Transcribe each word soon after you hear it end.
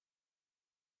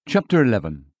Chapter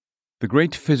 11. The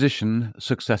Great Physician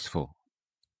Successful.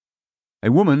 A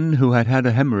woman who had had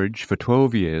a hemorrhage for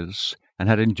 12 years, and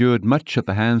had endured much at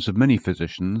the hands of many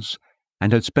physicians,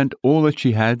 and had spent all that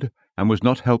she had, and was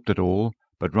not helped at all,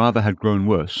 but rather had grown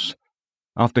worse.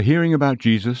 After hearing about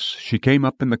Jesus, she came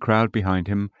up in the crowd behind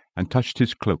him, and touched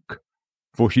his cloak.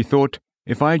 For she thought,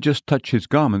 if I just touch his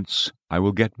garments, I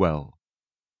will get well.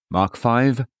 Mark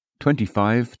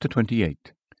 5:25-28.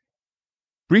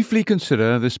 Briefly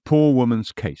consider this poor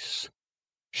woman's case.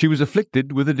 She was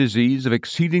afflicted with a disease of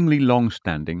exceedingly long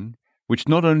standing, which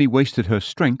not only wasted her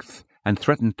strength and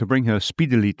threatened to bring her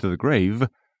speedily to the grave,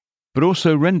 but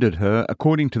also rendered her,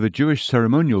 according to the Jewish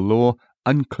ceremonial law,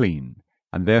 unclean,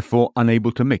 and therefore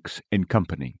unable to mix in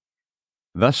company.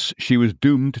 Thus she was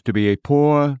doomed to be a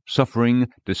poor, suffering,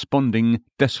 desponding,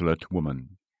 desolate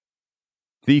woman.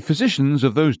 The physicians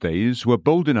of those days were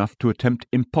bold enough to attempt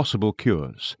impossible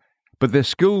cures, but their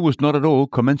skill was not at all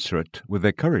commensurate with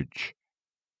their courage.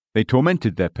 They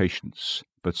tormented their patients,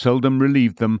 but seldom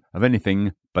relieved them of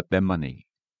anything but their money.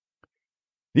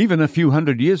 Even a few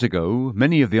hundred years ago,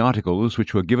 many of the articles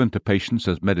which were given to patients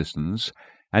as medicines,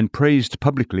 and praised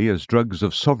publicly as drugs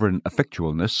of sovereign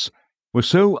effectualness, were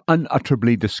so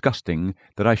unutterably disgusting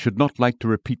that I should not like to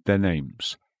repeat their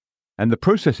names, and the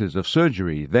processes of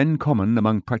surgery then common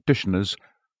among practitioners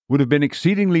would have been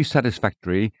exceedingly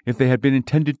satisfactory if they had been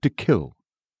intended to kill,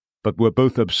 but were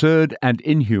both absurd and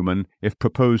inhuman if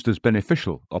proposed as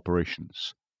beneficial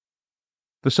operations.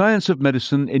 The science of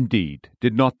medicine, indeed,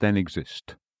 did not then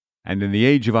exist, and in the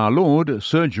age of our Lord,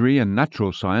 surgery and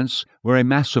natural science were a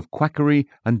mass of quackery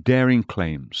and daring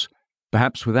claims,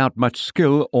 perhaps without much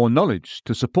skill or knowledge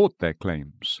to support their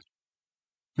claims.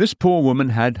 This poor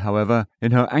woman had, however,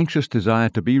 in her anxious desire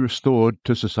to be restored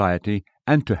to society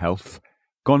and to health,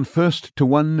 gone first to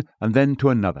one and then to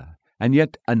another, and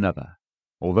yet another,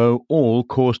 although all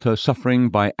caused her suffering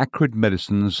by acrid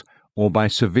medicines or by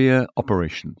severe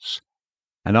operations.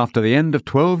 And after the end of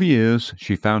 12 years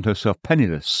she found herself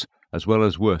penniless as well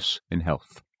as worse in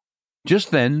health.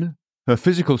 Just then, her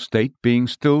physical state being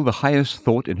still the highest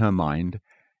thought in her mind,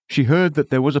 she heard that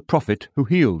there was a prophet who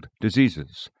healed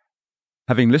diseases.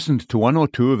 Having listened to one or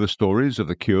two of the stories of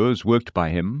the cures worked by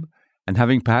him, and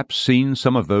having perhaps seen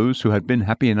some of those who had been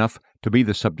happy enough to be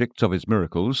the subjects of his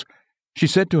miracles, she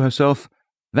said to herself,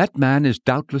 "That man is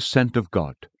doubtless sent of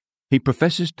God. He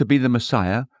professes to be the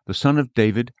Messiah, the son of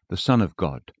David, the Son of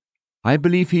God. I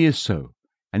believe he is so,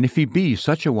 and if he be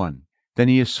such a one, then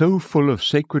he is so full of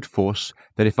sacred force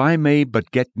that if I may but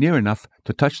get near enough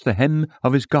to touch the hem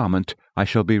of his garment, I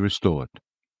shall be restored."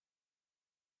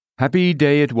 Happy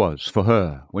day it was for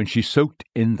her when she soaked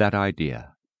in that idea.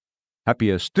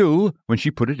 Happier still when she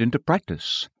put it into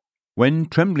practice, when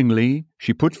tremblingly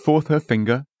she put forth her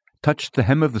finger, touched the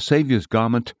hem of the Saviour's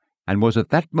garment, and was at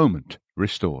that moment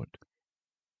restored.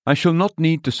 I shall not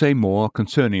need to say more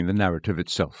concerning the narrative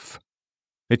itself.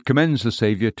 It commends the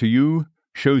Saviour to you,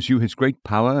 shows you his great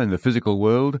power in the physical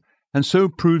world, and so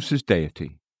proves his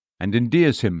deity, and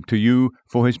endears him to you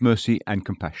for his mercy and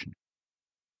compassion.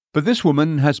 But this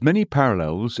woman has many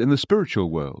parallels in the spiritual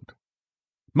world.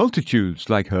 Multitudes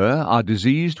like her are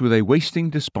diseased with a wasting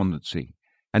despondency,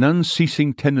 an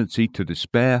unceasing tendency to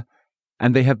despair,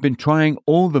 and they have been trying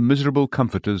all the miserable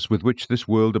comforters with which this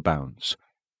world abounds,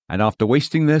 and after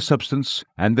wasting their substance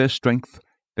and their strength,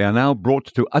 they are now brought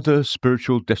to utter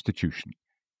spiritual destitution,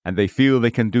 and they feel they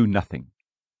can do nothing.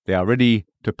 They are ready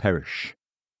to perish.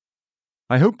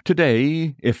 I hope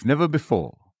today, if never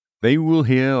before, they will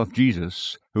hear of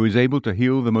Jesus, who is able to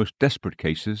heal the most desperate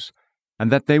cases,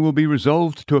 and that they will be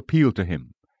resolved to appeal to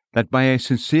him, that by a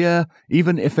sincere,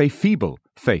 even if a feeble,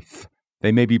 faith,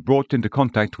 they may be brought into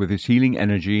contact with his healing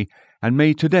energy, and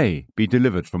may today be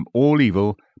delivered from all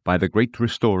evil by the great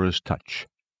Restorer's touch.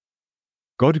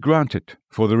 God grant it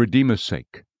for the Redeemer's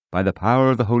sake, by the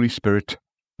power of the Holy Spirit,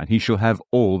 and he shall have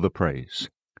all the praise.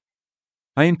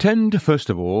 I intend, first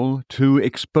of all, to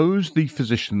expose the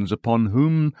physicians upon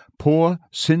whom poor,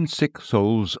 sin-sick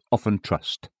souls often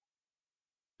trust.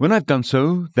 When I've done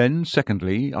so, then,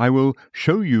 secondly, I will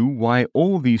show you why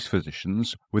all these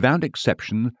physicians, without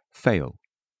exception, fail.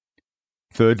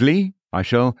 Thirdly, I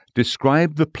shall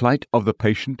describe the plight of the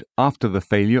patient after the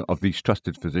failure of these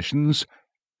trusted physicians,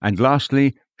 and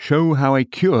lastly, show how a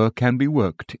cure can be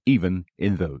worked even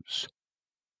in those.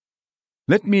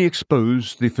 Let me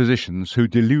expose the physicians who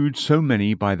delude so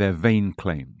many by their vain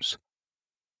claims.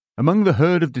 Among the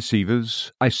herd of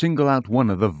deceivers, I single out one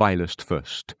of the vilest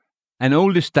first, an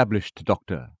old established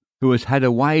doctor, who has had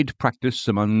a wide practice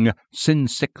among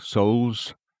sin-sick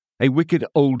souls. A wicked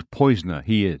old poisoner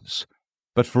he is,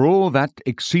 but for all that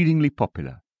exceedingly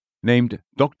popular, named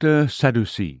Dr.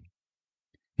 Sadducee.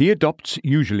 He adopts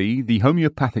usually the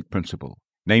homeopathic principle,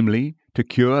 namely, to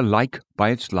cure like by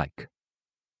its like.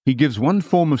 He gives one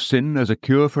form of sin as a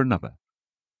cure for another.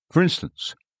 For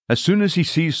instance, as soon as he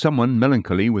sees someone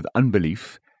melancholy with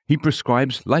unbelief, he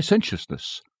prescribes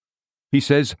licentiousness. He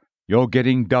says, "You're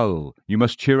getting dull, you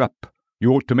must cheer up,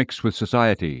 you ought to mix with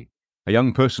society. A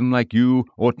young person like you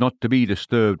ought not to be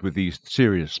disturbed with these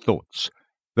serious thoughts.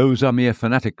 Those are mere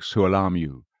fanatics who alarm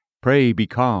you. Pray be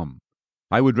calm.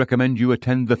 I would recommend you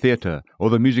attend the theatre or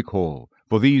the music hall,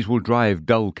 for these will drive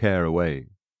dull care away."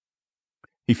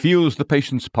 He feels the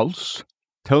patient's pulse,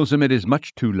 tells him it is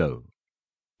much too low.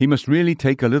 He must really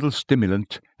take a little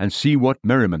stimulant and see what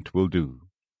merriment will do.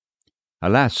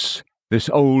 Alas, this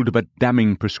old but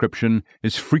damning prescription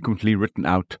is frequently written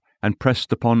out and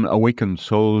pressed upon awakened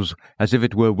souls as if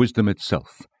it were wisdom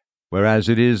itself, whereas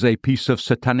it is a piece of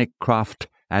satanic craft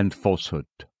and falsehood.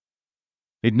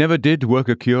 It never did work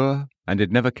a cure, and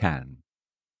it never can.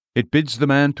 It bids the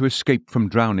man to escape from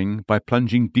drowning by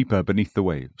plunging deeper beneath the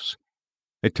waves.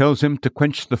 It tells him to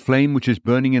quench the flame which is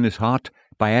burning in his heart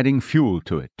by adding fuel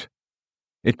to it.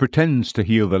 It pretends to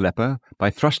heal the leper by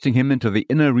thrusting him into the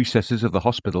inner recesses of the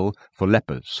hospital for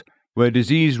lepers, where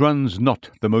disease runs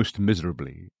not the most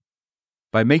miserably.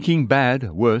 By making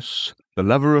bad worse, the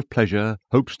lover of pleasure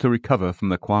hopes to recover from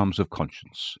the qualms of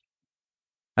conscience.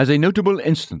 As a notable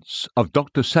instance of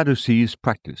Dr. Sadducee's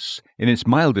practice in its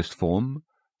mildest form,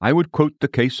 I would quote the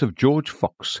case of George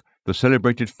Fox, the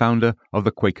celebrated founder of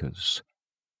the Quakers.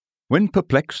 When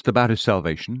perplexed about his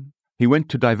salvation, he went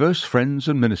to diverse friends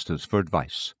and ministers for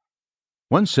advice.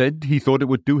 One said he thought it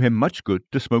would do him much good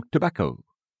to smoke tobacco.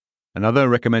 Another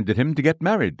recommended him to get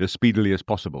married as speedily as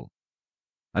possible.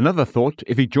 Another thought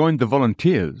if he joined the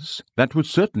volunteers, that would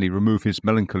certainly remove his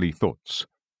melancholy thoughts.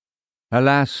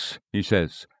 "Alas," he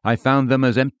says, "I found them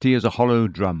as empty as a hollow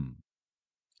drum."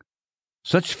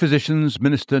 Such physicians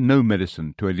minister no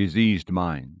medicine to a diseased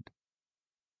mind.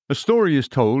 A story is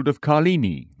told of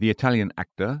Carlini, the Italian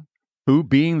actor, who,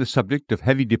 being the subject of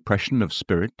heavy depression of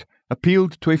spirit,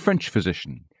 appealed to a French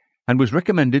physician, and was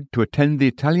recommended to attend the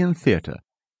Italian theatre,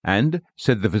 and,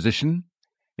 said the physician,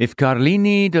 "If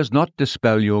Carlini does not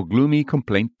dispel your gloomy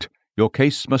complaint, your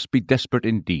case must be desperate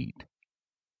indeed."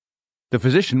 The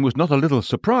physician was not a little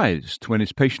surprised when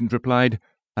his patient replied,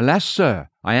 "Alas, sir,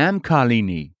 I am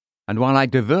Carlini, and while I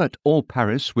divert all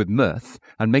Paris with mirth,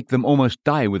 and make them almost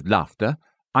die with laughter,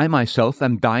 I myself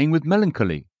am dying with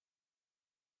melancholy."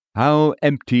 How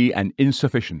empty and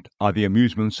insufficient are the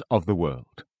amusements of the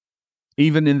world!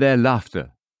 Even in their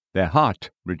laughter, their heart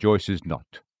rejoices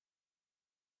not.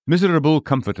 Miserable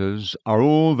comforters are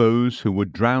all those who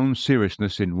would drown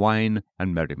seriousness in wine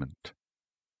and merriment.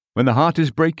 When the heart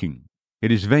is breaking,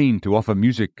 it is vain to offer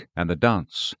music and the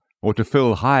dance, or to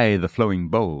fill high the flowing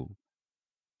bowl.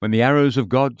 When the arrows of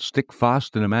God stick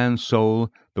fast in a man's soul,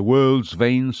 the world's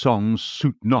vain songs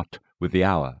suit not with the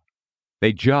hour.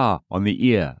 They jar on the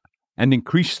ear, and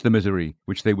increase the misery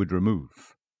which they would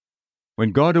remove.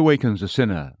 When God awakens a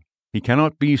sinner, he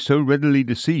cannot be so readily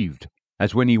deceived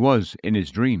as when he was in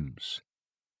his dreams.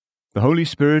 The Holy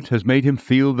Spirit has made him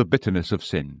feel the bitterness of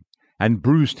sin, and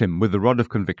bruised him with the rod of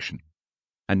conviction.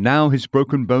 And now his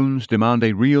broken bones demand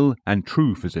a real and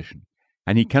true physician,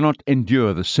 and he cannot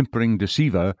endure the simpering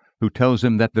deceiver who tells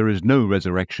him that there is no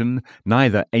resurrection,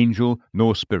 neither angel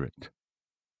nor spirit.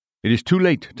 It is too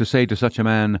late to say to such a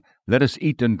man, "Let us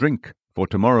eat and drink, for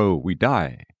tomorrow we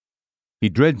die." He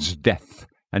dreads death,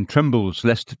 and trembles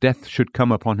lest death should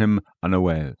come upon him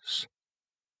unawares.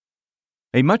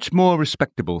 A much more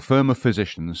respectable firm of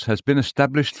physicians has been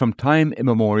established from time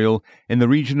immemorial in the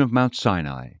region of Mount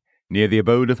Sinai, near the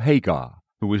abode of Hagar,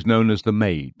 who was known as the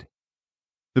Maid.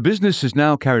 The business is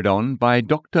now carried on by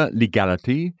Dr.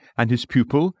 Legality and his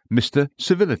pupil, Mr.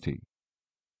 Civility.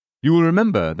 You will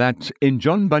remember that in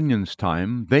John Bunyan's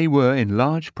time they were in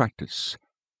large practice.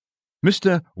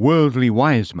 Mr. Worldly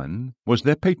Wiseman was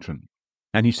their patron,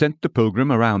 and he sent the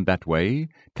pilgrim around that way,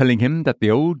 telling him that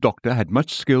the old doctor had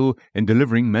much skill in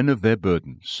delivering men of their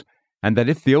burdens, and that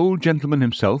if the old gentleman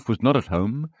himself was not at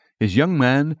home, his young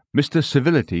man, Mr.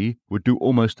 Civility, would do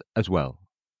almost as well.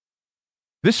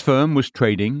 This firm was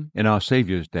trading, in our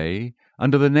Saviour's day,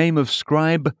 under the name of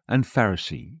Scribe and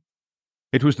Pharisee.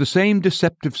 It was the same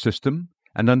deceptive system,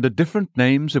 and under different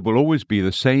names it will always be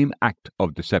the same act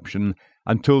of deception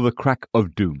until the crack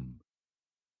of doom.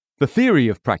 The theory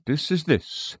of practice is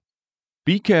this: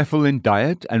 be careful in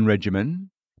diet and regimen,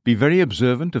 be very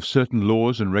observant of certain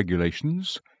laws and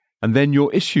regulations, and then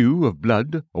your issue of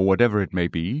blood, or whatever it may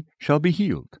be, shall be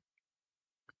healed.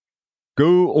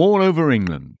 Go all over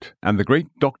England, and the great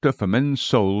doctor for men's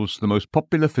souls, the most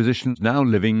popular physician now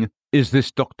living, is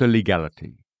this Dr.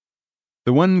 Legality.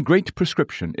 The one great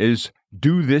prescription is,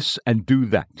 do this and do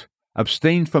that,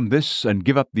 abstain from this and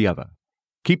give up the other.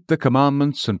 Keep the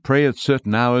commandments and pray at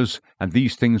certain hours, and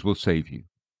these things will save you.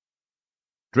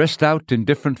 Dressed out in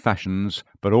different fashions,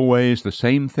 but always the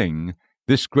same thing,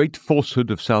 this great falsehood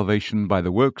of salvation by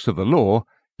the works of the law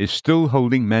is still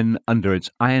holding men under its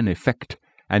iron effect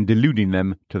and deluding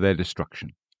them to their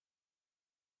destruction.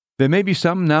 There may be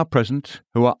some now present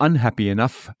who are unhappy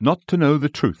enough not to know the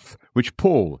truth, which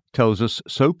Paul tells us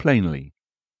so plainly.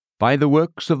 By the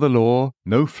works of the law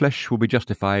no flesh will be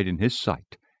justified in his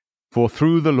sight, for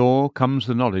through the law comes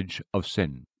the knowledge of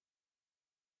sin.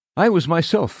 I was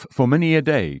myself for many a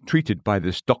day treated by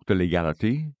this Dr.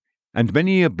 Legality, and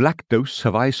many a black dose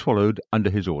have I swallowed under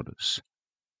his orders.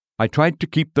 I tried to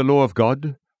keep the law of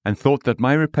God, and thought that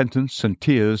my repentance and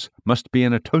tears must be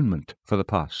an atonement for the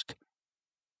past.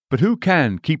 But who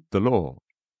can keep the law?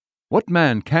 What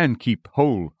man can keep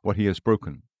whole what he has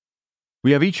broken?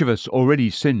 We have each of us already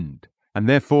sinned, and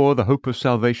therefore the hope of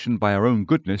salvation by our own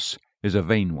goodness is a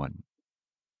vain one.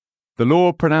 The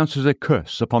law pronounces a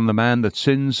curse upon the man that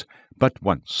sins but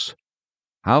once.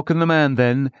 How can the man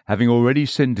then, having already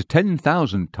sinned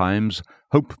 10,000 times,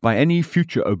 hope by any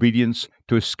future obedience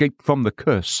to escape from the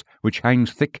curse which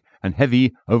hangs thick and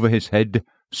heavy over his head,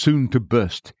 soon to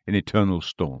burst in eternal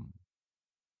storm?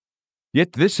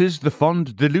 Yet this is the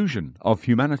fond delusion of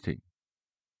humanity.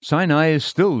 Sinai is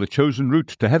still the chosen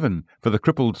route to heaven for the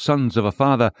crippled sons of a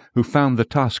father who found the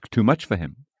task too much for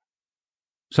him.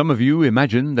 Some of you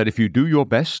imagine that if you do your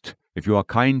best, if you are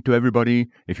kind to everybody,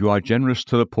 if you are generous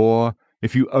to the poor,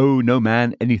 if you owe no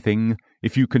man anything,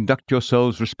 if you conduct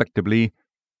yourselves respectably,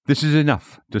 this is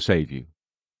enough to save you.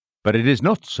 But it is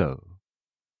not so.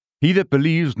 He that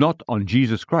believes not on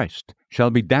Jesus Christ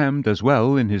shall be damned as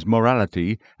well in his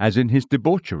morality as in his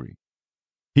debauchery.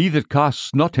 He that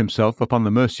casts not himself upon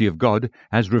the mercy of God,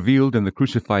 as revealed in the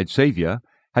crucified Saviour,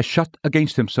 has shut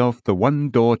against himself the one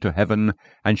door to heaven,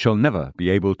 and shall never be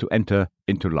able to enter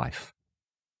into life.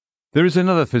 There is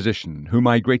another physician whom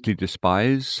I greatly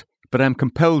despise, but am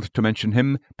compelled to mention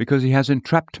him because he has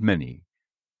entrapped many.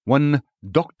 One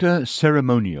Dr.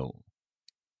 Ceremonial.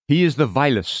 He is the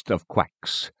vilest of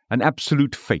quacks, an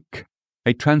absolute fake,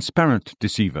 a transparent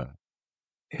deceiver.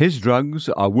 His drugs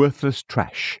are worthless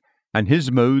trash, and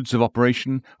his modes of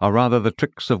operation are rather the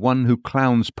tricks of one who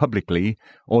clowns publicly,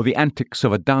 or the antics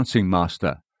of a dancing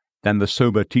master, than the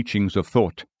sober teachings of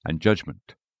thought and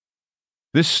judgment.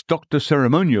 This Dr.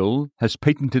 Ceremonial has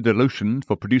patented a lotion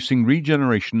for producing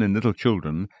regeneration in little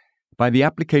children by the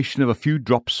application of a few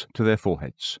drops to their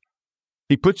foreheads.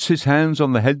 He puts his hands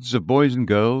on the heads of boys and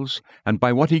girls, and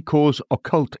by what he calls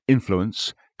occult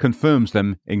influence, confirms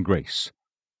them in grace.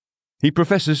 He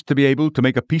professes to be able to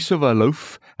make a piece of a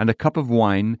loaf and a cup of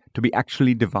wine to be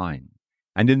actually divine,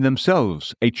 and in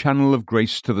themselves a channel of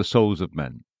grace to the souls of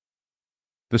men.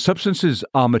 The substances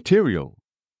are material.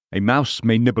 A mouse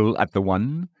may nibble at the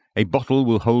one, a bottle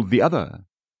will hold the other.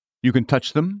 You can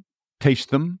touch them, taste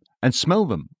them, and smell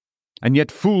them, and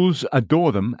yet fools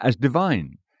adore them as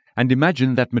divine, and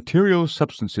imagine that material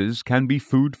substances can be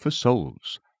food for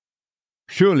souls.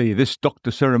 Surely this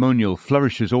Dr. Ceremonial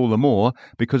flourishes all the more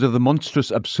because of the monstrous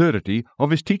absurdity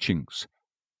of his teachings.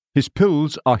 His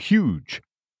pills are huge,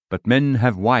 but men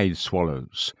have wide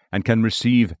swallows, and can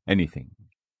receive anything.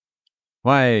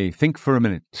 Why, think for a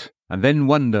minute, and then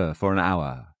wonder for an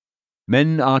hour.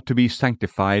 Men are to be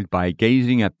sanctified by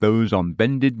gazing at those on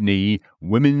bended knee,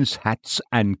 women's hats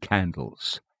and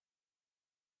candles.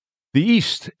 The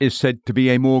east is said to be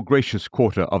a more gracious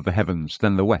quarter of the heavens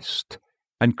than the west,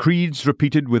 and creeds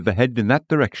repeated with the head in that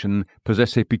direction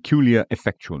possess a peculiar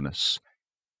effectualness.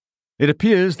 It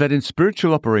appears that in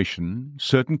spiritual operation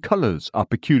certain colours are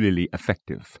peculiarly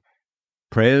effective.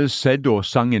 Prayers said or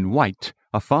sung in white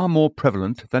are far more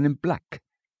prevalent than in black,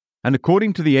 and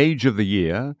according to the age of the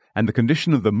year and the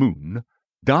condition of the moon,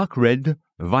 dark red,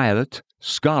 violet,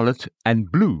 scarlet,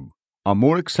 and blue are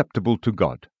more acceptable to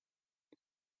God.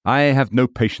 I have no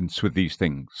patience with these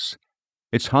things.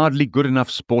 It's hardly good enough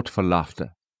sport for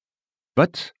laughter.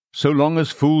 But so long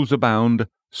as fools abound,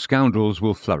 scoundrels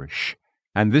will flourish,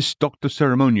 and this Dr.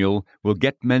 Ceremonial will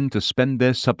get men to spend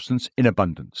their substance in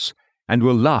abundance, and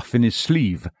will laugh in his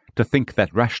sleeve to think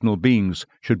that rational beings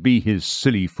should be his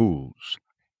silly fools.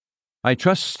 I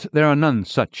trust there are none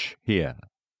such here.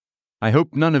 I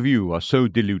hope none of you are so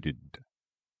deluded.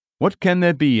 What can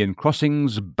there be in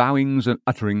crossings, bowings, and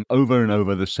uttering over and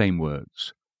over the same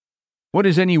words? What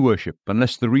is any worship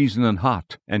unless the reason and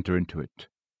heart enter into it?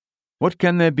 What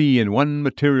can there be in one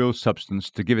material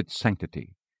substance to give it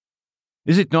sanctity?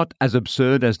 Is it not as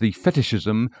absurd as the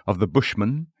fetishism of the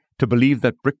Bushman to believe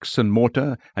that bricks and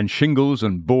mortar and shingles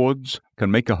and boards can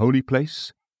make a holy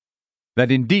place? That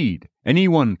indeed any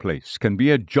one place can be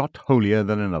a jot holier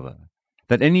than another,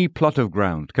 that any plot of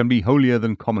ground can be holier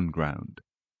than common ground,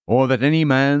 or that any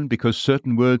man, because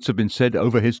certain words have been said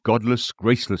over his godless,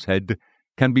 graceless head,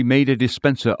 can be made a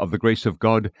dispenser of the grace of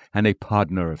God and a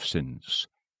pardoner of sins.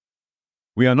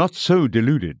 We are not so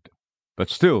deluded, but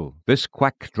still this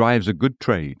quack drives a good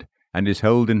trade, and is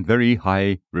held in very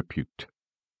high repute.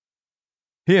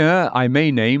 Here I may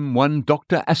name one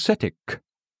Dr. Ascetic,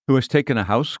 who has taken a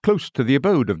house close to the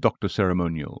abode of Dr.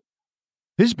 Ceremonial.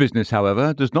 His business,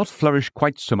 however, does not flourish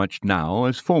quite so much now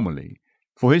as formerly,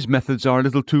 for his methods are a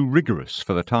little too rigorous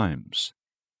for the times.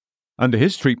 Under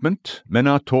his treatment, men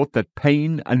are taught that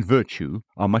pain and virtue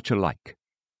are much alike,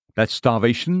 that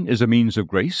starvation is a means of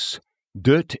grace,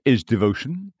 dirt is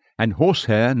devotion, and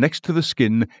horsehair next to the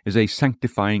skin is a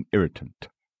sanctifying irritant.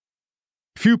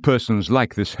 Few persons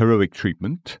like this heroic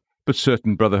treatment, but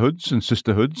certain brotherhoods and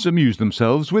sisterhoods amuse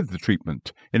themselves with the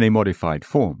treatment in a modified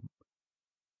form.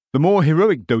 The more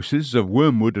heroic doses of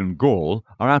wormwood and gall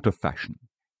are out of fashion,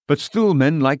 but still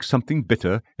men like something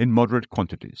bitter in moderate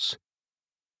quantities.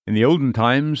 In the olden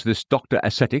times this Dr.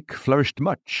 Ascetic flourished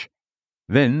much.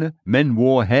 Then men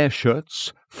wore hair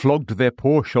shirts, flogged their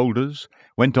poor shoulders,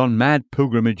 went on mad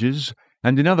pilgrimages,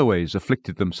 and in other ways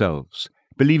afflicted themselves,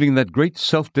 believing that great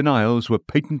self-denials were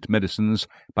patent medicines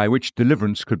by which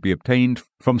deliverance could be obtained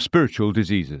from spiritual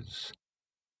diseases.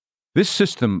 This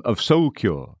system of soul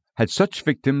cure had such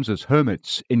victims as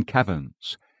hermits in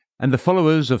caverns, and the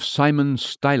followers of Simon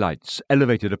Stylites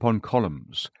elevated upon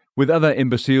columns, with other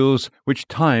imbeciles which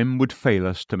time would fail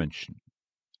us to mention.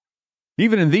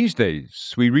 Even in these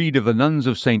days we read of the nuns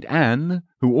of St. Anne,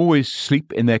 who always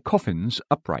sleep in their coffins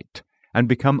upright, and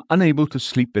become unable to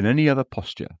sleep in any other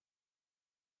posture.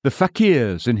 The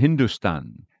fakirs in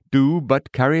Hindustan do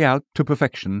but carry out to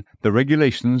perfection the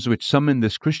regulations which some in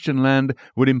this Christian land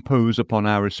would impose upon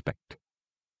our respect.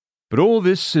 But all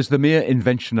this is the mere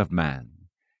invention of man,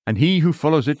 and he who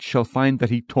follows it shall find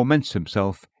that he torments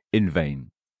himself in vain.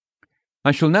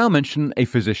 I shall now mention a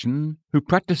physician who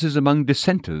practices among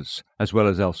dissenters as well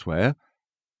as elsewhere,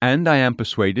 and I am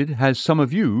persuaded has some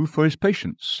of you for his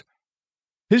patients.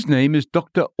 His name is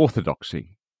Dr.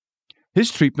 Orthodoxy.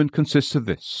 His treatment consists of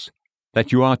this,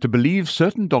 that you are to believe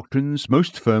certain doctrines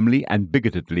most firmly and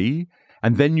bigotedly,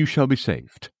 and then you shall be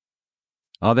saved.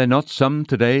 Are there not some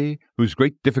today whose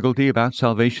great difficulty about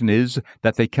salvation is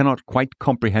that they cannot quite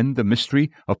comprehend the mystery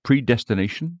of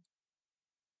predestination?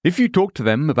 If you talk to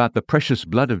them about the precious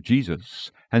blood of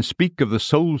Jesus, and speak of the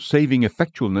soul-saving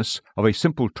effectualness of a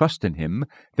simple trust in him,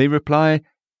 they reply,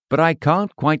 "But I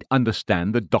can't quite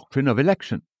understand the doctrine of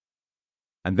election."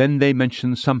 And then they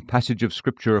mention some passage of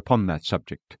Scripture upon that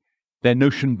subject, their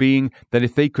notion being that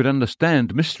if they could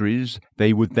understand mysteries,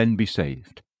 they would then be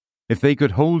saved. If they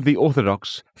could hold the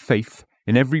orthodox faith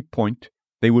in every point,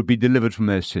 they would be delivered from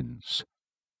their sins.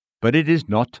 But it is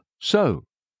not so.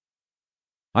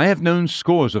 I have known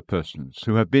scores of persons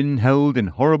who have been held in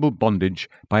horrible bondage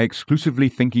by exclusively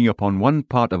thinking upon one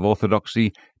part of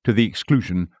orthodoxy to the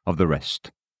exclusion of the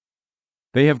rest.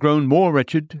 They have grown more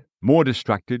wretched, more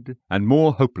distracted, and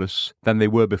more hopeless than they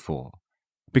were before,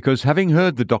 because having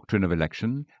heard the doctrine of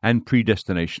election and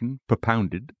predestination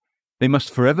propounded, they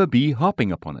must forever be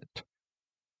harping upon it.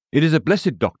 It is a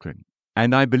blessed doctrine,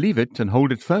 and I believe it and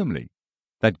hold it firmly,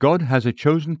 that God has a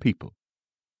chosen people.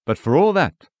 But for all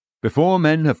that, before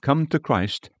men have come to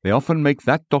Christ, they often make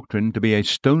that doctrine to be a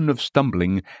stone of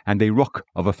stumbling and a rock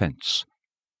of offence.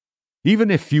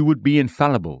 Even if you would be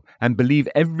infallible and believe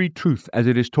every truth as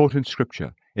it is taught in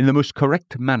Scripture, in the most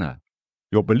correct manner,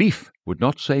 your belief would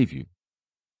not save you.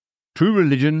 True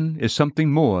religion is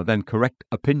something more than correct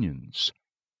opinions.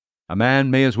 A man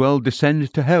may as well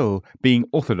descend to hell being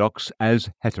orthodox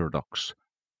as heterodox.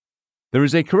 There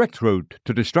is a correct road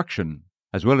to destruction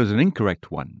as well as an incorrect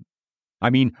one. I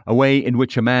mean, a way in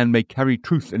which a man may carry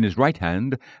truth in his right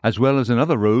hand, as well as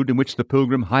another road in which the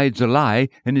pilgrim hides a lie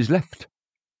in his left.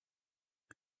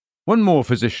 One more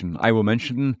physician I will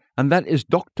mention, and that is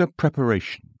Dr.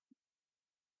 Preparation.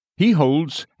 He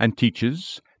holds and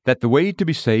teaches that the way to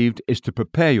be saved is to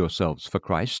prepare yourselves for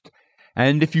Christ,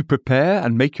 and if you prepare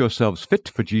and make yourselves fit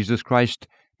for Jesus Christ,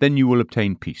 then you will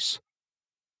obtain peace.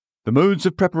 The modes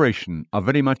of preparation are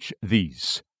very much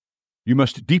these. You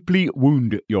must deeply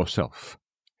wound yourself.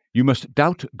 You must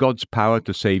doubt God's power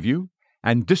to save you,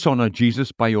 and dishonor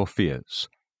Jesus by your fears.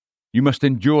 You must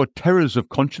endure terrors of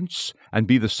conscience and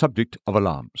be the subject of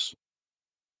alarms.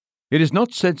 It is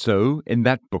not said so in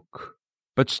that book,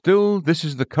 but still this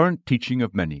is the current teaching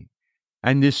of many,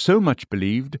 and is so much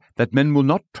believed that men will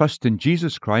not trust in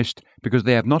Jesus Christ because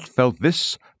they have not felt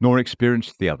this nor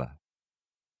experienced the other.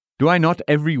 Do I not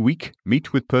every week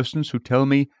meet with persons who tell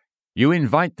me, "You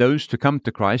invite those to come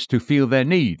to Christ who feel their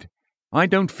need. I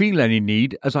don't feel any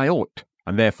need as I ought,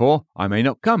 and therefore I may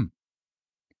not come"?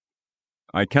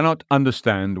 I cannot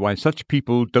understand why such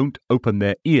people don't open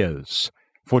their ears.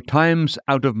 For times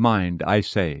out of mind I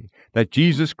say that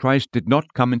Jesus Christ did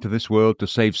not come into this world to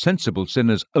save sensible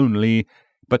sinners only,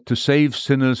 but to save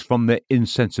sinners from their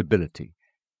insensibility.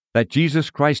 That Jesus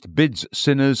Christ bids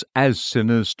sinners as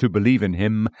sinners to believe in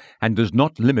him, and does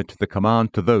not limit the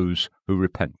command to those who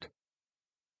repent.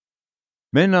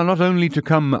 Men are not only to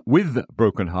come with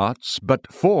broken hearts,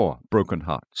 but for broken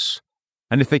hearts.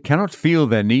 And if they cannot feel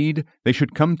their need, they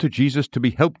should come to Jesus to be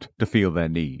helped to feel their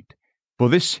need. For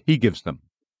this he gives them.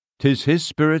 'Tis his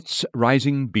Spirit's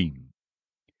rising beam.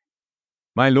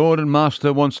 My Lord and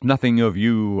Master wants nothing of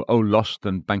you, O lost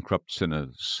and bankrupt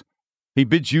sinners. He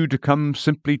bids you to come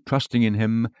simply trusting in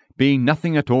him, being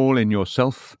nothing at all in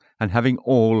yourself, and having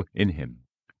all in him.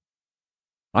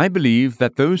 I believe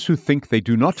that those who think they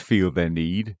do not feel their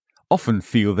need often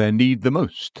feel their need the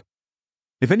most.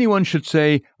 If anyone should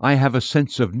say, "I have a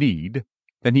sense of need,"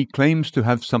 then he claims to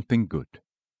have something good.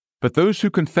 But those who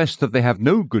confess that they have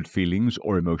no good feelings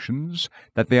or emotions,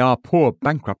 that they are poor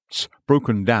bankrupts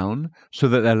broken down so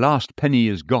that their last penny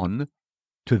is gone,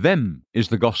 to them is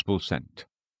the gospel sent.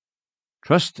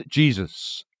 Trust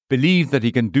Jesus, believe that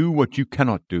he can do what you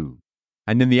cannot do,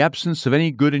 and in the absence of any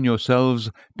good in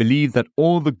yourselves, believe that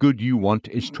all the good you want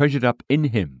is treasured up in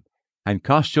him, and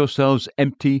cast yourselves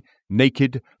empty,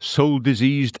 naked,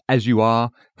 soul-diseased as you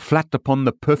are, flat upon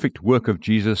the perfect work of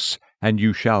Jesus, and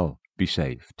you shall be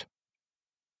saved.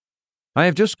 I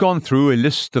have just gone through a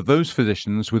list of those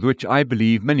physicians with which I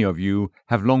believe many of you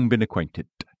have long been acquainted.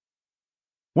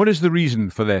 What is the reason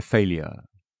for their failure?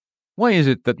 Why is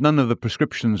it that none of the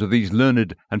prescriptions of these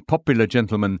learned and popular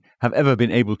gentlemen have ever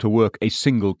been able to work a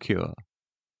single cure?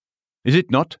 Is it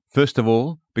not, first of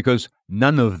all, because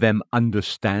none of them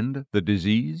understand the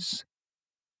disease?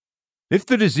 If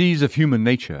the disease of human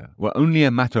nature were only a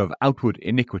matter of outward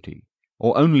iniquity,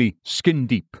 or only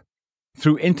skin-deep,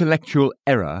 through intellectual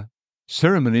error,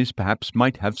 ceremonies perhaps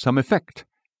might have some effect,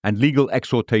 and legal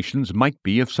exhortations might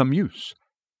be of some use.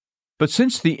 But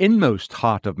since the inmost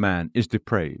heart of man is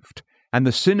depraved, and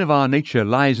the sin of our nature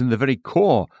lies in the very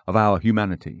core of our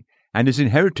humanity, and is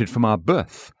inherited from our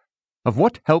birth, of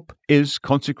what help is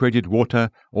consecrated water,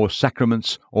 or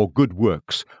sacraments, or good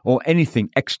works, or anything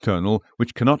external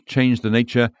which cannot change the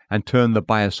nature and turn the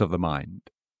bias of the mind?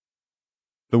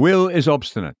 The will is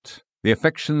obstinate, the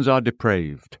affections are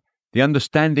depraved, the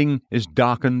understanding is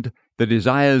darkened, the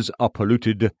desires are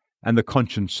polluted, and the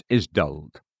conscience is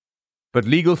dulled. But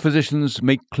legal physicians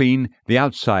make clean the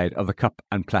outside of the cup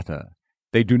and platter.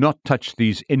 They do not touch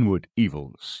these inward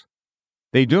evils.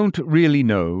 They don't really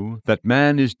know that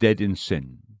man is dead in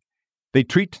sin. They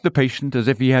treat the patient as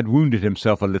if he had wounded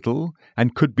himself a little,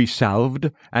 and could be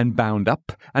salved, and bound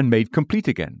up, and made complete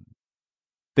again.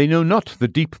 They know not the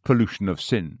deep pollution of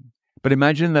sin, but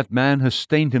imagine that man has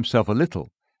stained himself a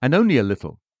little, and only a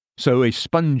little, so a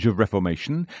sponge of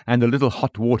reformation and a little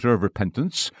hot water of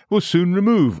repentance will soon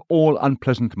remove all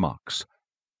unpleasant marks.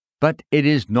 But it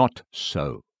is not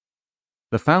so.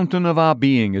 The fountain of our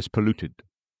being is polluted.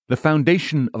 The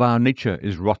foundation of our nature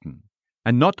is rotten,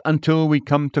 and not until we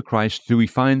come to Christ do we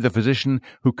find the physician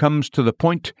who comes to the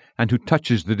point and who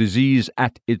touches the disease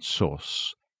at its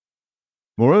source.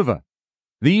 Moreover,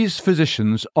 these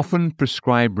physicians often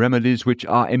prescribe remedies which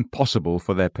are impossible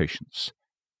for their patients.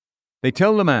 They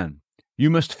tell the man, "You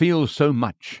must feel so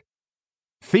much."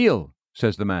 "Feel,"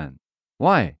 says the man.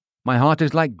 "Why, my heart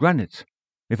is like granite.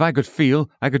 If I could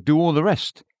feel, I could do all the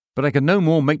rest. But I can no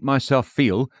more make myself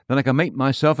feel than I can make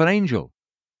myself an angel.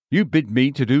 You bid me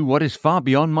to do what is far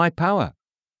beyond my power."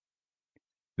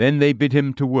 Then they bid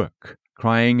him to work,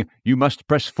 crying, "You must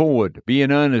press forward, be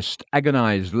in earnest,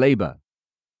 agonized labour."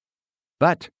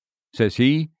 "But," says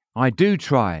he, "I do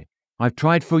try. I've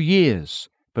tried for years,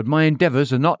 but my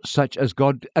endeavours are not such as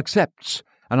God accepts,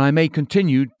 and I may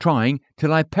continue trying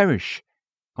till I perish.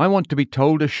 I want to be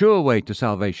told a sure way to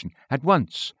salvation at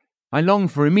once. I long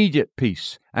for immediate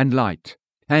peace and light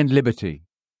and liberty."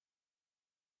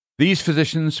 These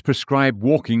physicians prescribe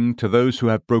walking to those who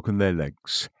have broken their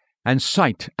legs, and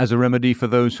sight as a remedy for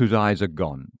those whose eyes are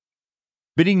gone,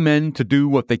 bidding men to do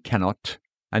what they cannot,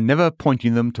 and never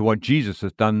pointing them to what Jesus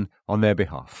has done on their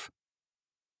behalf.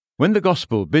 When the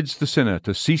gospel bids the sinner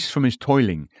to cease from his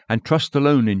toiling and trust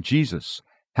alone in Jesus,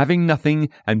 having nothing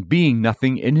and being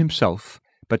nothing in himself,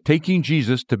 but taking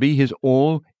Jesus to be his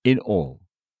all in all.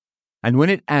 And when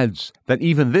it adds that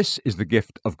even this is the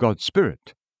gift of God's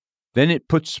Spirit, then it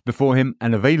puts before him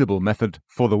an available method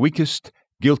for the weakest,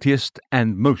 guiltiest,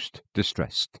 and most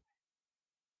distressed.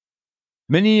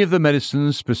 Many of the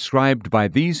medicines prescribed by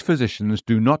these physicians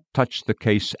do not touch the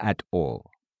case at all.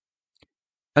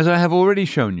 As I have already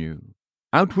shown you,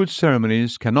 outward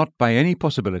ceremonies cannot by any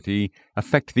possibility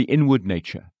affect the inward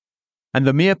nature, and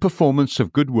the mere performance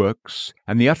of good works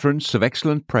and the utterance of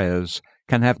excellent prayers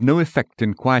can have no effect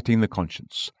in quieting the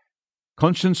conscience.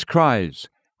 Conscience cries,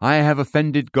 "I have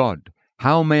offended God.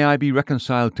 How may I be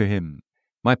reconciled to him?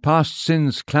 My past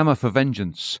sins clamour for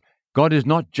vengeance. God is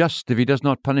not just if he does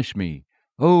not punish me.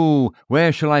 Oh,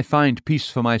 where shall I find peace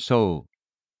for my soul?"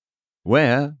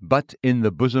 Where but in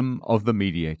the bosom of the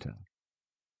Mediator?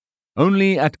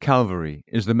 Only at Calvary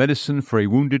is the medicine for a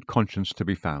wounded conscience to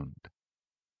be found.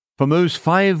 From those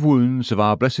 5 wounds of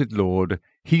our blessed Lord,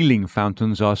 healing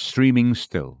fountains are streaming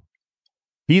still.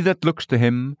 He that looks to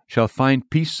him shall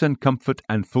find peace and comfort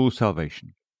and full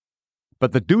salvation.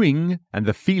 But the doing and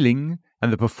the feeling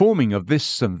and the performing of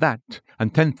this and that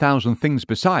and 10,000 things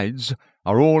besides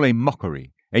are all a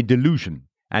mockery, a delusion,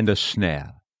 and a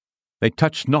snare. They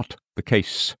touch not the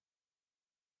case.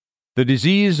 The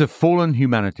disease of fallen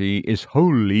humanity is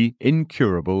wholly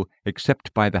incurable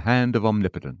except by the hand of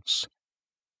omnipotence.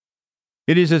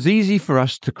 It is as easy for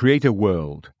us to create a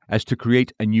world as to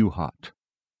create a new heart.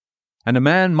 And a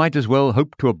man might as well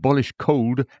hope to abolish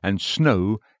cold and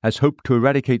snow as hope to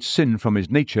eradicate sin from his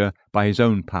nature by his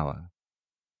own power.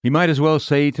 He might as well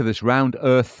say to this round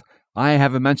earth, "I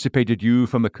have emancipated you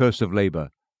from the curse of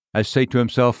labor," as say to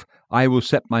himself, "I will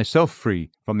set myself free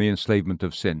from the enslavement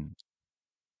of sin."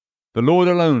 The Lord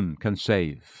alone can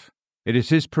save. It is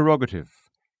his prerogative,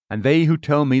 and they who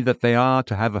tell me that they are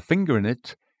to have a finger in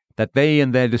it, that they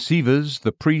and their deceivers,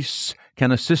 the priests,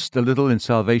 can assist a little in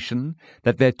salvation,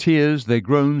 that their tears, their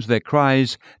groans, their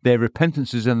cries, their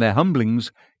repentances and their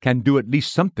humblings can do at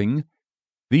least something,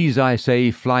 these, I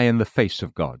say, fly in the face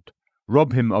of God,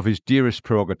 rob him of his dearest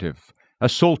prerogative,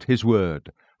 assault his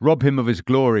word, rob him of his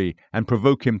glory, and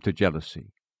provoke him to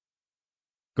jealousy.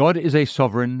 God is a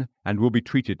sovereign and will be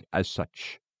treated as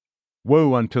such.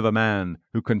 Woe unto the man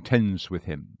who contends with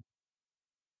him.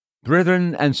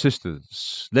 Brethren and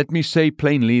sisters, let me say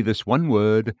plainly this one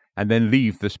word and then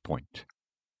leave this point.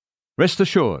 Rest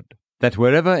assured that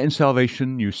wherever in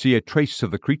salvation you see a trace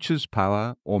of the creature's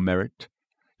power or merit,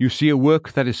 you see a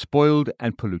work that is spoiled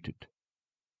and polluted.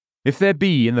 If there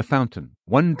be in the fountain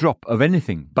one drop of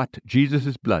anything but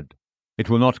Jesus' blood, it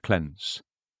will not cleanse.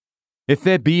 If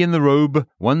there be in the robe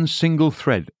one single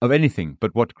thread of anything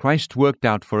but what Christ worked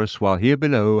out for us while here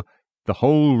below, the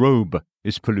whole robe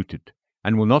is polluted,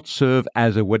 and will not serve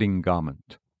as a wedding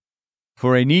garment.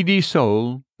 For a needy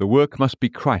soul, the work must be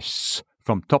Christ's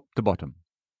from top to bottom,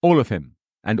 all of him,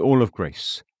 and all of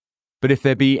grace. But if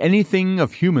there be anything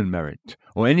of human merit,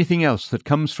 or anything else that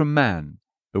comes from man,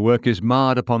 the work is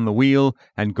marred upon the wheel,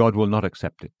 and God will not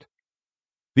accept it.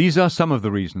 These are some of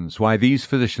the reasons why these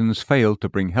physicians fail to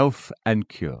bring health and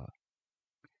cure.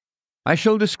 I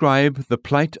shall describe the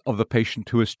plight of the patient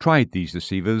who has tried these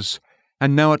deceivers,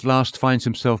 and now at last finds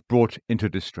himself brought into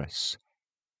distress.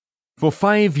 For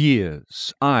 5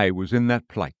 years I was in that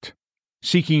plight,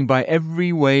 seeking by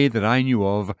every way that I knew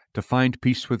of to find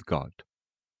peace with God.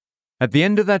 At the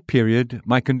end of that period,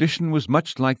 my condition was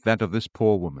much like that of this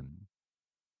poor woman.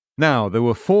 Now, there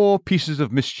were 4 pieces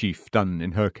of mischief done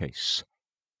in her case.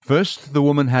 First, the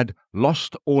woman had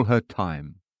lost all her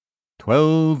time.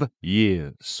 12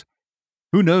 years.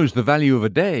 Who knows the value of a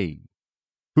day?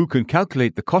 Who can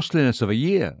calculate the costliness of a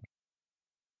year?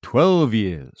 12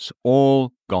 years,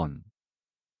 all gone.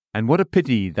 And what a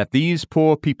pity that these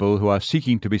poor people who are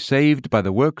seeking to be saved by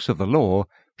the works of the law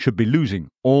should be losing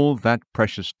all that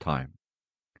precious time.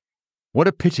 What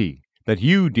a pity that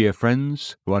you, dear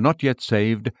friends, who are not yet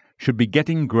saved, should be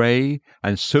getting grey,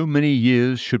 and so many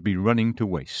years should be running to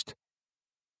waste.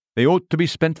 They ought to be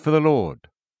spent for the Lord.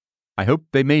 I hope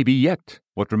they may be yet,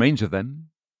 what remains of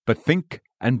them, but think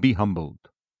and be humbled.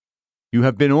 You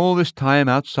have been all this time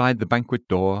outside the banquet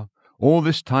door, all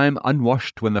this time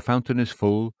unwashed when the fountain is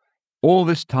full, all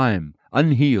this time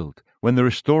unhealed when the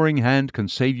restoring hand can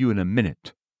save you in a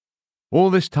minute,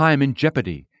 all this time in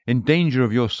jeopardy, in danger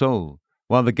of your soul,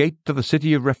 while the gate to the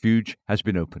city of refuge has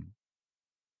been open.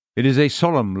 It is a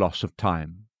solemn loss of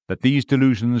time that these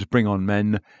delusions bring on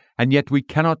men, and yet we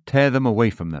cannot tear them away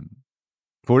from them.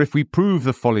 For if we prove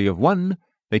the folly of one,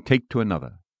 they take to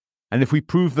another, and if we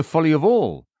prove the folly of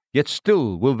all, yet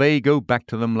still will they go back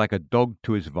to them like a dog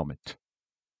to his vomit.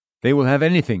 They will have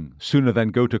anything sooner than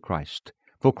go to Christ,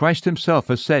 for Christ himself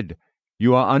has said,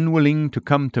 "You are unwilling to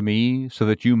come to me so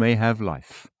that you may have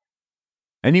life."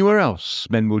 Anywhere else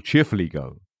men will cheerfully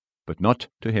go, but not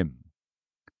to him.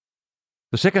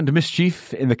 The second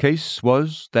mischief in the case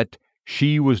was that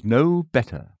she was no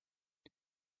better.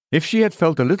 If she had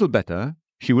felt a little better,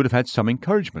 she would have had some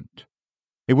encouragement.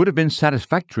 It would have been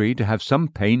satisfactory to have some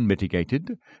pain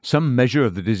mitigated, some measure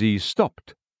of the disease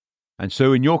stopped. And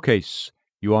so in your case,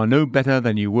 you are no better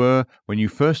than you were when you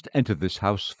first entered this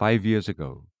house 5 years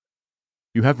ago.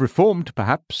 You have reformed,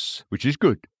 perhaps, which is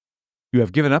good. You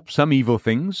have given up some evil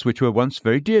things which were once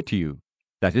very dear to you.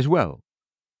 That is well.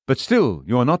 But still,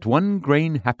 you are not one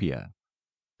grain happier.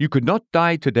 You could not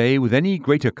die today with any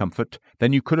greater comfort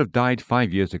than you could have died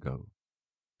 5 years ago.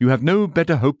 You have no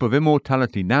better hope of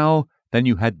immortality now than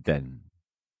you had then.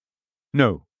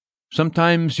 No,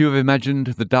 sometimes you have imagined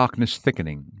the darkness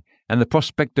thickening, and the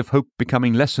prospect of hope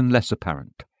becoming less and less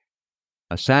apparent.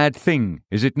 A sad thing,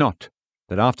 is it not,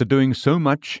 that after doing so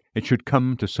much it should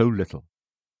come to so little?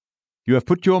 You have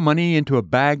put your money into a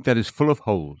bag that is full of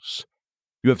holes.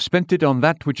 You have spent it on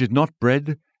that which is not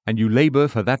bread, and you labor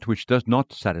for that which does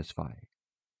not satisfy.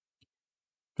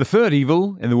 The third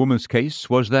evil in the woman's case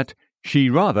was that she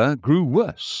rather grew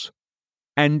worse,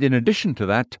 and in addition to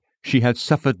that, she had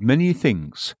suffered many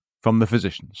things from the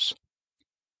physicians.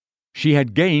 She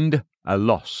had gained a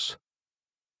loss.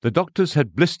 The doctors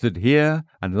had blistered here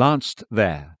and lanced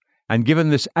there, and given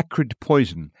this acrid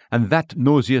poison and that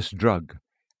nauseous drug,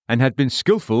 and had been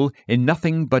skilful in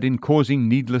nothing but in causing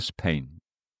needless pain.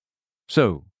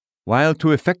 So, while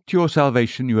to effect your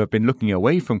salvation you have been looking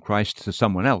away from Christ to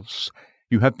someone else,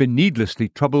 you have been needlessly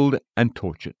troubled and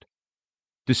tortured.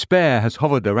 Despair has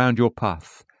hovered around your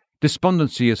path,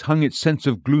 despondency has hung its sense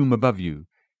of gloom above you,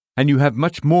 and you have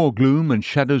much more gloom and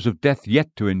shadows of death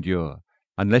yet to endure,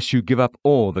 unless you give up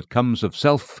all that comes of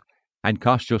self and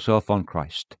cast yourself on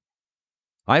Christ.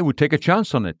 I would take a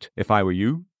chance on it if I were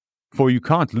you, for you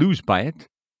can't lose by it.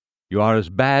 You are as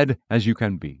bad as you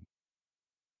can be.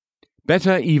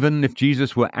 Better even if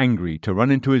Jesus were angry to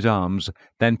run into his arms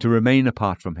than to remain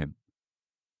apart from him.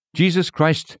 Jesus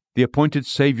Christ, the appointed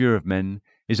Saviour of men,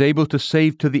 is able to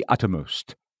save to the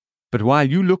uttermost. But while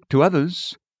you look to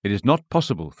others, it is not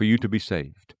possible for you to be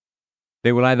saved.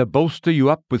 They will either bolster you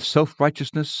up with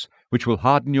self-righteousness, which will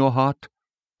harden your heart,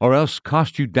 or else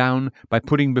cast you down by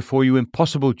putting before you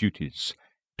impossible duties,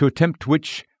 to attempt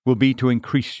which will be to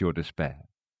increase your despair.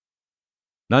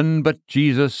 None but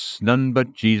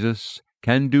Jesus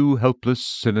can do helpless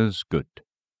sinners good.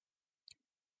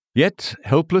 Yet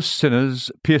helpless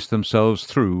sinners pierce themselves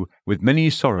through with many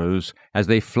sorrows as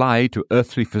they fly to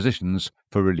earthly physicians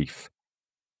for relief.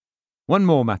 One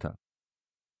more matter.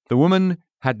 The woman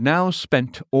had now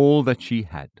spent all that she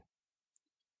had.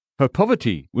 Her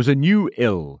poverty was a new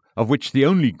ill, of which the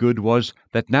only good was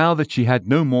that now that she had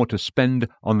no more to spend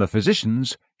on the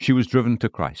physicians, she was driven to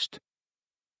Christ.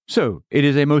 So it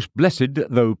is a most blessed,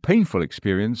 though painful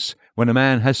experience, when a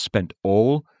man has spent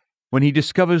all, when he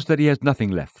discovers that he has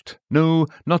nothing left, no,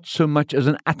 not so much as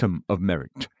an atom of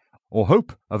merit, or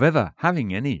hope of ever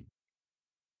having any.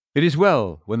 It is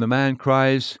well when the man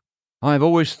cries, "I have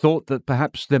always thought that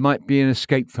perhaps there might be an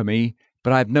escape for me,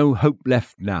 but I have no hope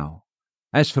left now.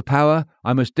 As for power,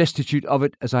 I am as destitute of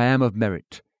it as I am of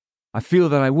merit. I feel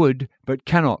that I would, but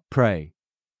cannot pray.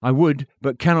 I would,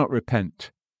 but cannot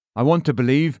repent. I want to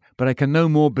believe, but I can no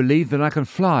more believe than I can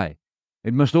fly.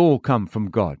 It must all come from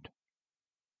God."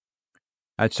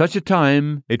 At such a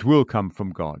time it will come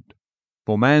from God,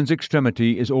 for man's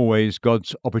extremity is always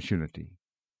God's opportunity.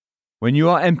 When you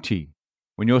are empty,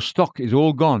 when your stock is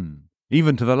all gone,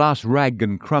 even to the last rag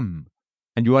and crumb,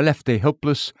 and you are left a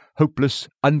helpless, hopeless,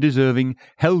 undeserving,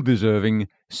 hell-deserving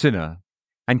sinner,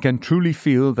 and can truly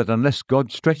feel that unless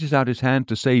God stretches out his hand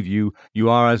to save you, you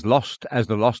are as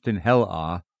the lost in hell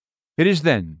are, it is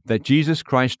then that Jesus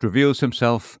Christ reveals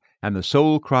himself, and the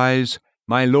soul cries,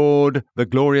 "My Lord, the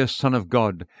glorious Son of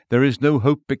God, there is no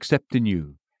hope except in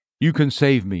you. You can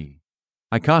save me.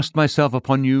 I cast myself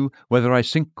upon you, whether I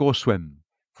sink or swim,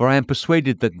 for I am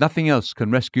persuaded that nothing else can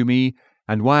rescue me,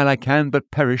 and while I can but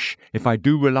perish if I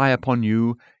do rely upon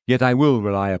you, yet I will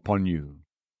rely upon you.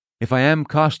 If I am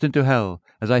cast into hell,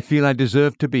 as I feel I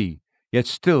deserve to be, yet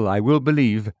still I will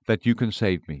believe that you can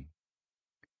save me."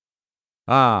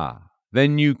 Ah,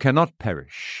 then you cannot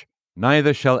perish,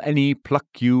 neither shall any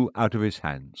pluck you out of his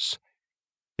hands.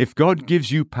 If God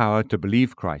gives you power to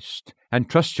believe Christ, and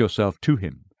trust yourself to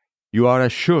him, you are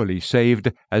as surely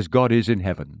saved as God is in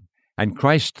heaven, and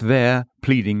Christ there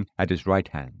pleading at his right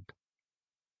hand.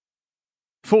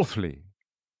 Fourthly,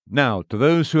 now to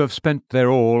those who have spent their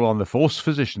all on the false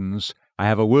physicians I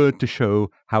have a word to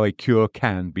show how a cure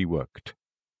can be worked."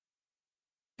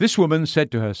 This woman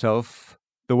said to herself,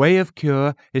 "The way of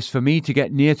cure is for me to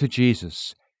get near to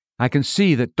Jesus. I can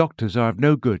see that doctors are of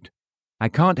no good. I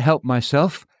can't help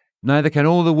myself, neither can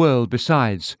all the world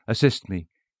besides assist me.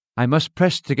 I must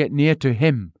press to get near to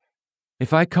Him.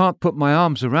 If I can't put my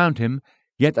arms around Him,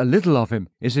 yet a little of Him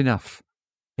is enough.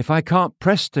 If I can't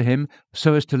press to Him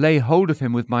so as to lay hold of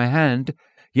Him with my hand,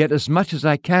 yet as much as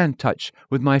I can touch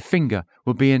with my finger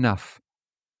will be enough.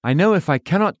 I know if I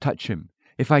cannot touch Him,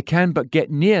 if I can but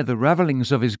get near the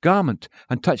ravellings of His garment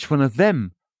and touch one of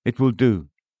them, it will do."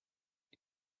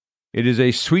 It is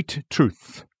a sweet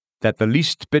truth that the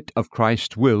least bit of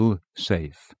Christ will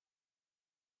save.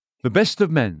 The best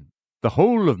of men, the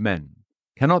whole of men,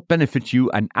 cannot benefit you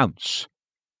an ounce,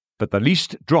 but the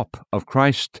least drop of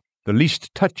Christ, the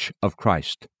least touch of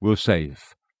Christ will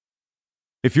save.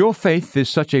 If your faith is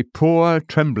such a poor,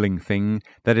 trembling thing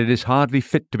that it is hardly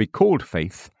fit to be called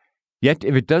faith, yet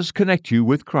if it does connect you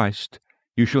with Christ,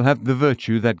 you shall have the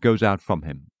virtue that goes out from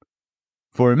Him.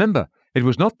 For remember, it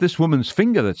was not this woman's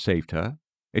finger that saved her,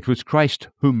 it was Christ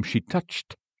whom she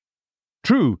touched.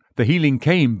 True, the healing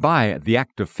came by the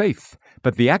act of faith,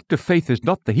 but the act of faith is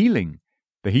not the healing.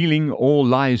 The healing all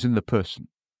lies in the person,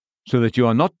 so that you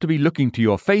are not to be looking to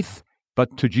your faith,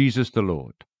 but to Jesus the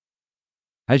Lord.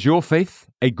 Has your faith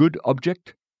a good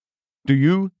object? Do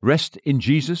you rest in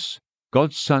Jesus,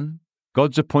 God's Son,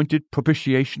 God's appointed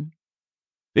propitiation?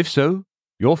 If so,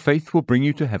 your faith will bring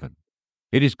you to heaven.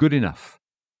 It is good enough.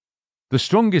 The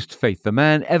strongest faith the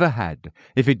man ever had,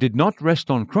 if it did not rest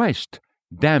on Christ,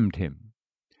 damned him.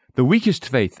 The weakest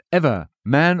faith ever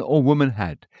man or woman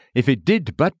had, if it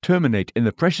did but terminate in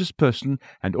the precious person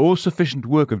and all-sufficient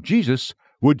work of Jesus,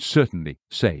 would certainly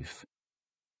save.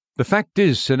 The fact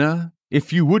is, sinner,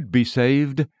 if you would be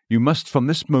saved, you must from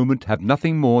this moment have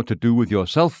nothing more to do with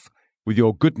yourself, with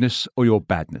your goodness or your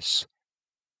badness.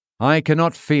 "I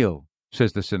cannot feel,"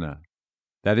 says the sinner.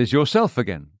 That is yourself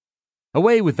again.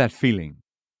 Away with that feeling.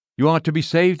 You are to be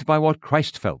saved by what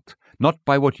Christ felt, not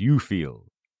by what you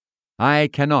feel. "I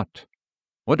cannot."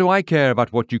 What do I care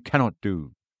about what you cannot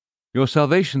do? Your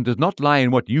salvation does not lie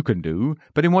in what you can do,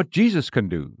 but in what Jesus can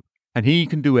do, and He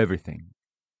can do everything.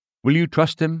 Will you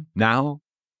trust Him now?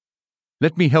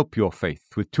 Let me help your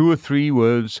faith with 2 or 3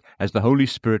 words as the Holy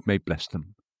Spirit may bless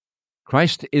them.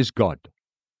 Christ is God.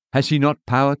 Has He not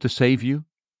power to save you?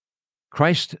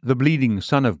 Christ, the bleeding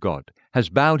Son of God, has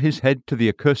bowed His head to the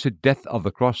accursed death of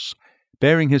the cross,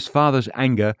 bearing His Father's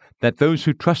anger that those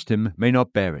who trust Him may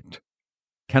not bear it.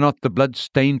 Cannot the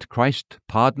blood-stained Christ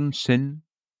pardon sin?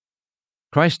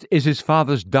 Christ is His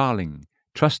Father's darling.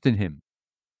 Trust in Him.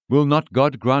 Will not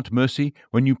God grant mercy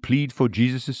when you plead for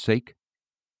Jesus' sake?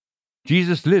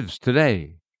 Jesus lives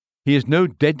today. He is no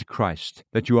dead Christ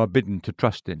that you are bidden to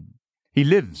trust in. He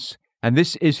lives, and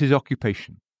this is His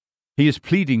occupation. He is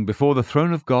pleading before the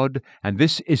throne of God, and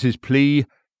this is His plea,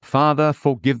 "Father,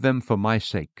 forgive them for my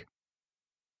sake."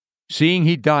 Seeing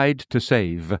He died to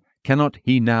save, cannot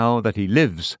He now that He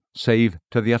lives save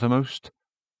to the uttermost?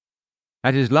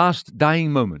 At His last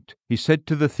dying moment, He said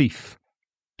to the thief,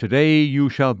 "Today you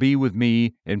shall be with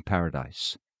me in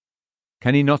paradise."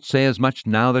 Can He not say as much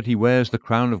now that He wears the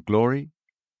crown of glory?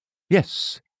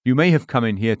 Yes, you may have come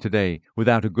in here today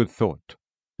without a good thought,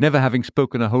 never having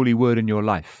spoken a holy word in your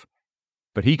life,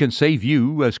 but He can save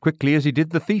you as quickly as He did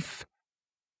the thief.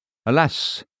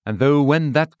 Alas, and though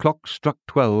when that clock struck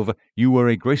 12 you were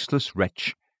a graceless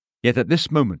wretch, yet at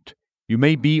this moment you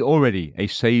may be already a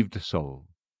saved soul.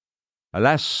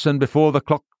 Alas, and before the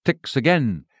clock ticks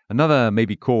again, another may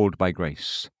be called by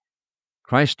grace.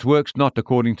 Christ works not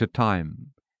according to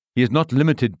time. He is not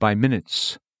limited by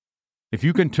minutes. If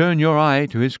you can turn your eye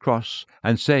to His cross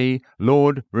and say,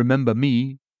 "Lord, remember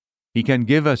me," He can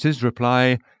give as His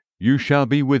reply, "You shall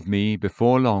be with me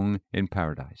before long in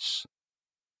paradise."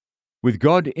 With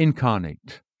God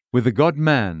incarnate, with the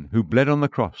God-man who bled on the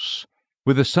cross,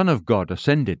 with the Son of God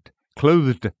ascended,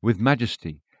 clothed with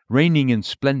majesty, reigning in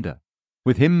splendor,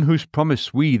 with Him whose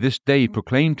promise we this day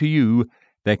proclaim to you,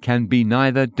 there can be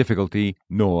neither difficulty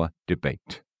nor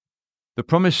debate. The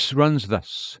promise runs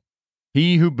thus: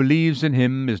 He who believes in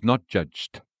Him is not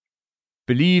judged.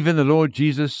 Believe in the Lord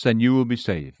Jesus and you will be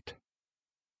saved.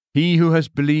 He who has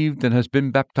believed and has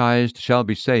been baptized shall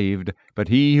be saved, but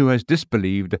he who has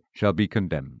disbelieved shall be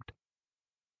condemned.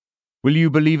 Will you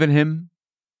believe in Him?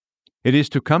 It is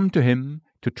to come to Him,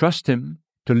 to trust Him,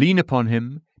 to lean upon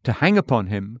Him, to hang upon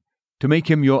Him, to make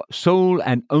Him your sole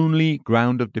and only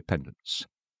ground of dependence.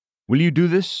 Will you do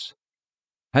this?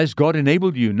 Has God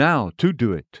enabled you now to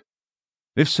do it?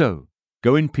 If so,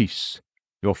 go in peace.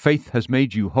 Your faith has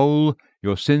made you whole,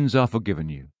 your sins are forgiven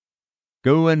you.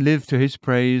 Go and live to his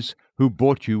praise, who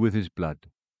bought you with his blood.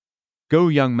 Go,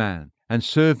 young man, and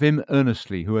serve him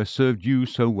earnestly, who has served you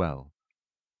so well.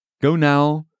 Go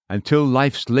now, and till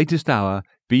life's latest hour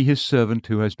be his servant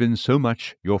who has been so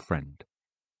much your friend.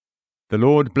 The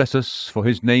Lord bless us for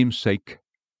his name's sake.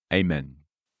 Amen.